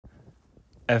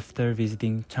After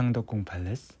visiting Changdeokgung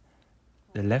Palace,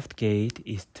 the left gate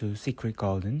is to Secret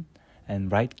Garden and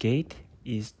right gate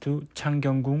is to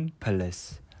Changgyeonggung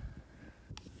Palace.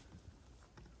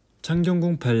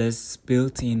 Changgyeonggung Palace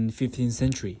built in 15th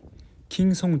century.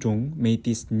 King Seongjong made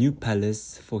this new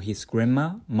palace for his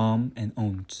grandma, mom, and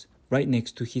aunt, right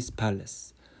next to his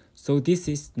palace. So this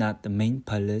is not the main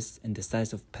palace and the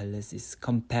size of palace is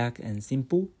compact and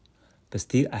simple, but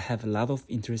still I have a lot of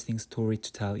interesting story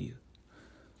to tell you.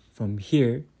 From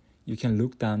here, you can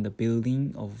look down the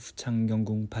building of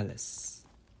Changgyeonggung Palace.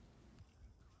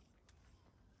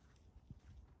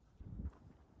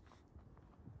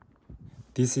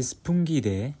 This is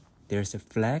Pungide. There's a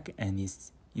flag and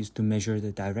it's used to measure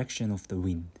the direction of the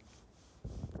wind.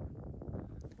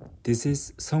 This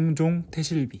is Seongjong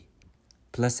Taesilbi,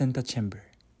 placenta chamber.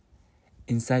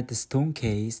 Inside the stone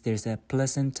case, there's a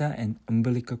placenta and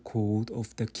umbilical cord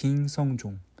of the King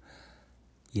Seongjong.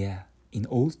 Yeah, in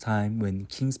old time when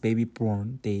king's baby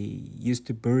born, they used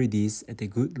to bury this at a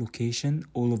good location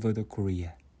all over the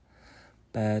Korea.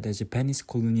 But the Japanese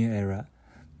colonial era,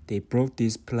 they brought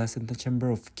this placenta chamber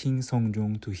of King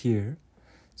Seongjong to here,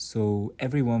 so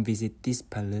everyone visit this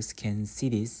palace can see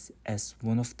this as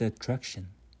one of the attraction.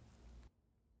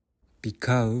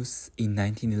 Because in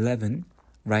 1911,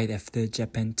 right after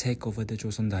Japan take over the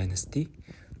Joseon dynasty,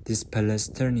 this palace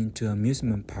turned into an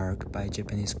amusement park by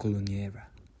Japanese colonial era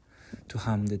to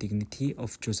harm the dignity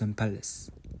of Joseon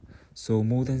Palace. So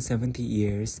more than 70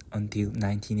 years until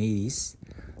 1980s,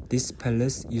 this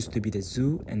palace used to be the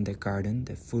zoo and the garden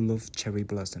that full of cherry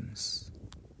blossoms.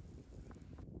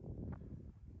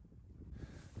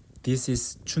 This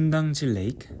is Chundangji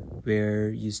Lake, where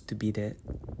used to be the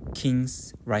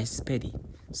king's rice paddy.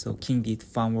 So king did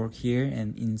farm work here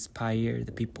and inspired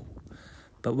the people.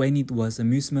 But when it was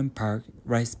amusement park,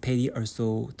 rice paddy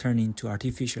also turned into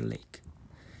artificial lake.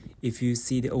 If you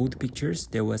see the old pictures,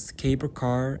 there was cable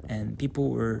car and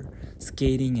people were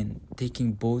skating and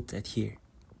taking boats at here.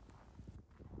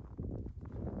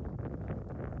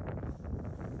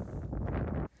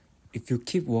 If you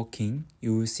keep walking,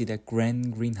 you will see the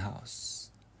grand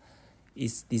greenhouse.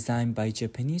 It's designed by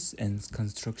Japanese and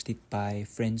constructed by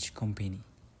French company.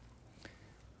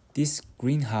 This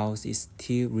greenhouse is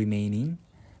still remaining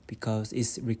because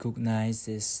it's recognized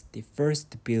as the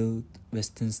first built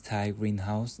Western-style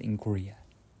greenhouse in Korea.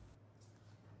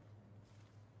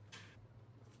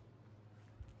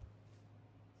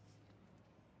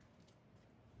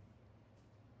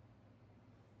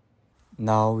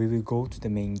 Now we will go to the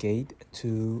main gate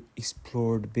to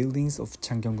explore the buildings of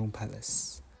Changgyeonggung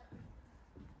Palace.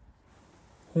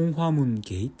 Honghwamun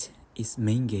Gate is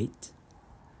main gate.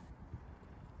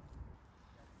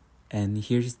 And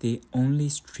here's the only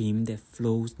stream that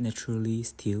flows naturally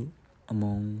still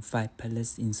among 5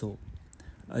 palaces in Seoul.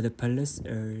 Other palaces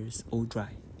are all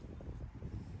dry.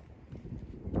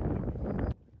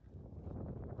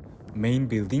 Main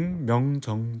building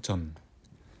Myeongjeongjeon.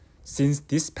 Since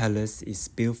this palace is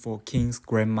built for king's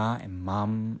grandma and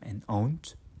mom and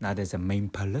aunt, not as a main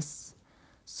palace,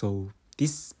 so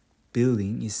this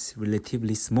building is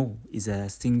relatively small. It's a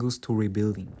single-story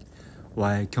building,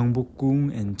 while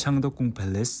Gyeongbokgung and Changdeokgung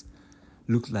Palace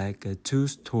look like a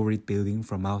 2-storied building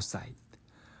from outside.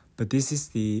 But this is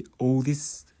the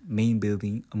oldest main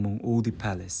building among all the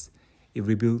palaces. It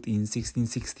rebuilt in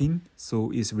 1616,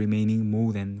 so it's remaining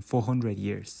more than 400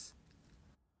 years.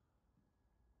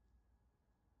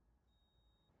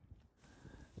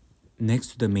 Next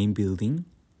to the main building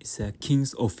is a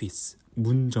king's office,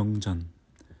 Munjeongjeon.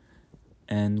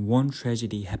 And one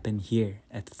tragedy happened here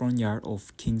at front yard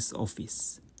of king's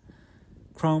office.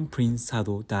 Crown Prince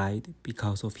Sado died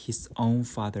because of his own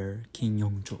father, King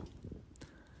Yongjo.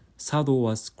 Sado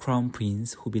was crown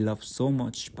prince who beloved so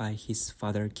much by his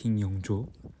father, King Yongjo.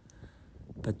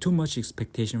 But too much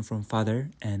expectation from father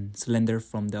and slander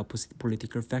from the opposite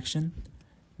political faction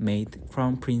made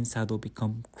Crown Prince Sado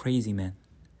become crazy man.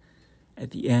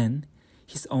 At the end,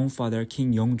 his own father,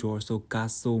 King Yongjo, also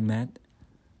got so mad.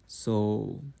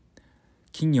 So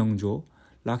King Yongjo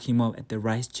locked him up at the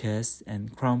rice chest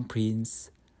and Crown Prince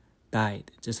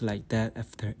died just like that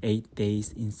after 8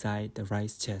 days inside the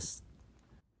rice chest.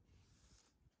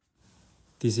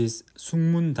 This is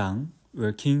Sungmun-dang,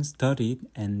 where king studied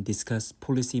and discussed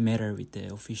policy matter with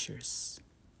the officials.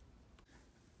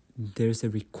 There's a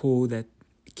record that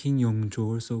King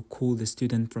Yongjo also called the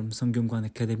student from Seonggyeongwan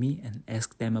Academy and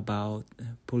asked them about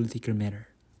political matter.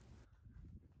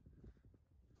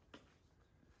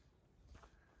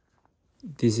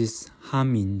 This is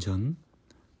Haminjeon,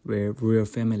 where royal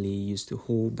family used to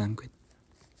hold banquet.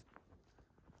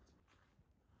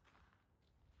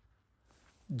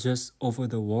 Just over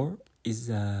the wall is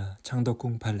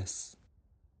Changdeokgung Palace.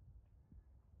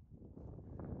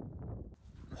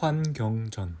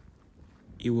 Hwanggyeongjeon.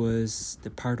 It was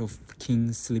the part of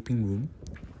king's sleeping room.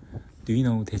 Do you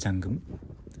know Daejanggeum?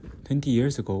 20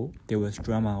 years ago, there was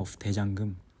drama of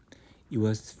Daejanggeum. It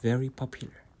was very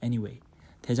popular. Anyway,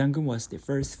 Daejanggeum was the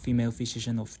first female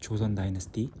physician of Joseon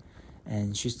dynasty,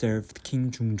 and she served King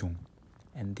Jungjong.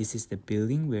 And this is the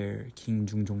building where King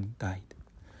Jungjong died.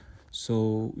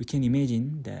 So we can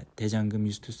imagine that Daejanggeum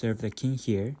used to serve the king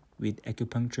here with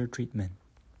acupuncture treatment.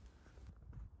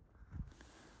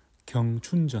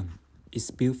 Gyeongchunjeon is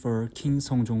built for King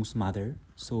Seongjong's mother,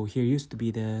 so here used to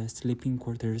be the sleeping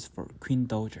quarters for Queen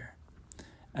Dowager.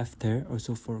 After,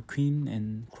 also for Queen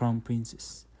and Crown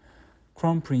Princes.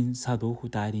 Crown Prince Sado, who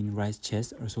died in rice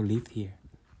chest, also lived here.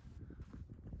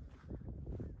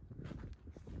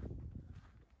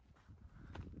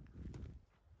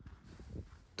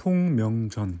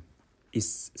 Tongmyeongjeon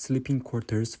is sleeping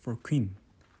quarters for Queen,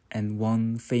 and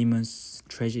one famous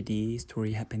tragedy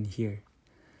story happened here.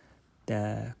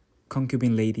 The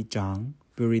concubine Lady Jang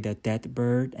buried a dead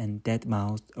bird and dead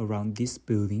mouse around this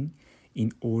building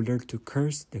in order to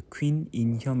curse the Queen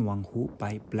Inhyun Wanghu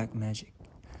by black magic.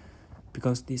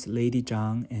 Because this Lady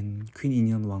Jang and Queen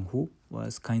Inhyun Wanghu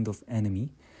was kind of enemy,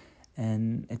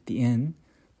 and at the end,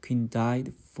 Queen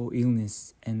died for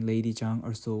illness and Lady Jang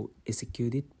also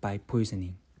executed by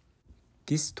poisoning.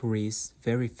 This story is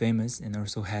very famous and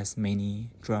also has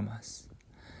many dramas.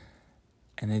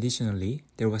 And additionally,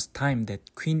 there was time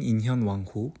that Queen Inhyun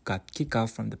Wanghu got kicked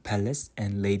out from the palace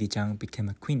and Lady Jang became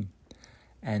a queen.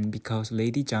 And because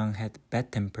Lady Jang had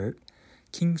bad temper,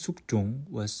 King Sukjong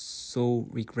was so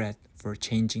regret for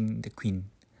changing the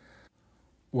queen.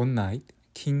 One night,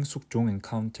 King Sukjong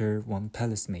encountered one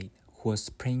palace maid who was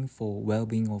praying for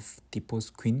well-being of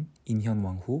deposed Queen Inhyun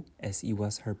Wanghu as it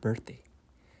was her birthday.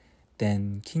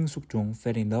 Then King Sukjong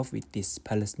fell in love with this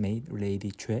palace maid, Lady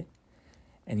Chue,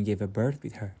 and gave a birth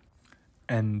with her.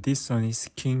 And this son is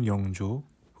King Yongjo,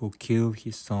 who killed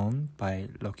his son by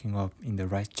locking up in the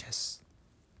rice chest.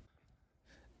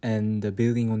 And the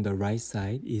building on the right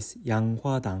side is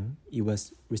Yanghwadang. It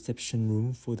was reception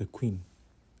room for the queen.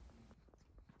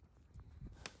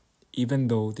 Even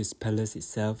though this palace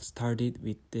itself started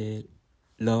with the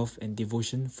love and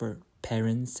devotion for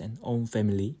parents and own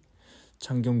family,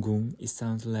 Changgyeonggung, it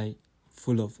sounds like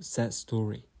full of sad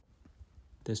story.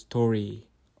 The story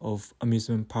of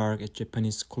amusement park at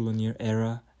Japanese colonial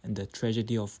era and the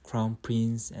tragedy of crown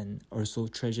prince and also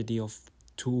tragedy of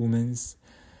two women.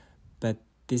 But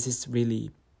this is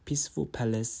really peaceful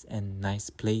palace and nice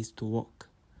place to walk.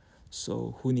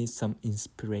 So who needs some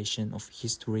inspiration of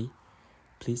history?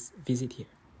 Please visit here.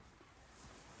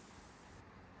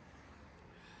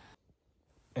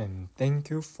 And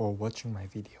thank you for watching my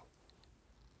video.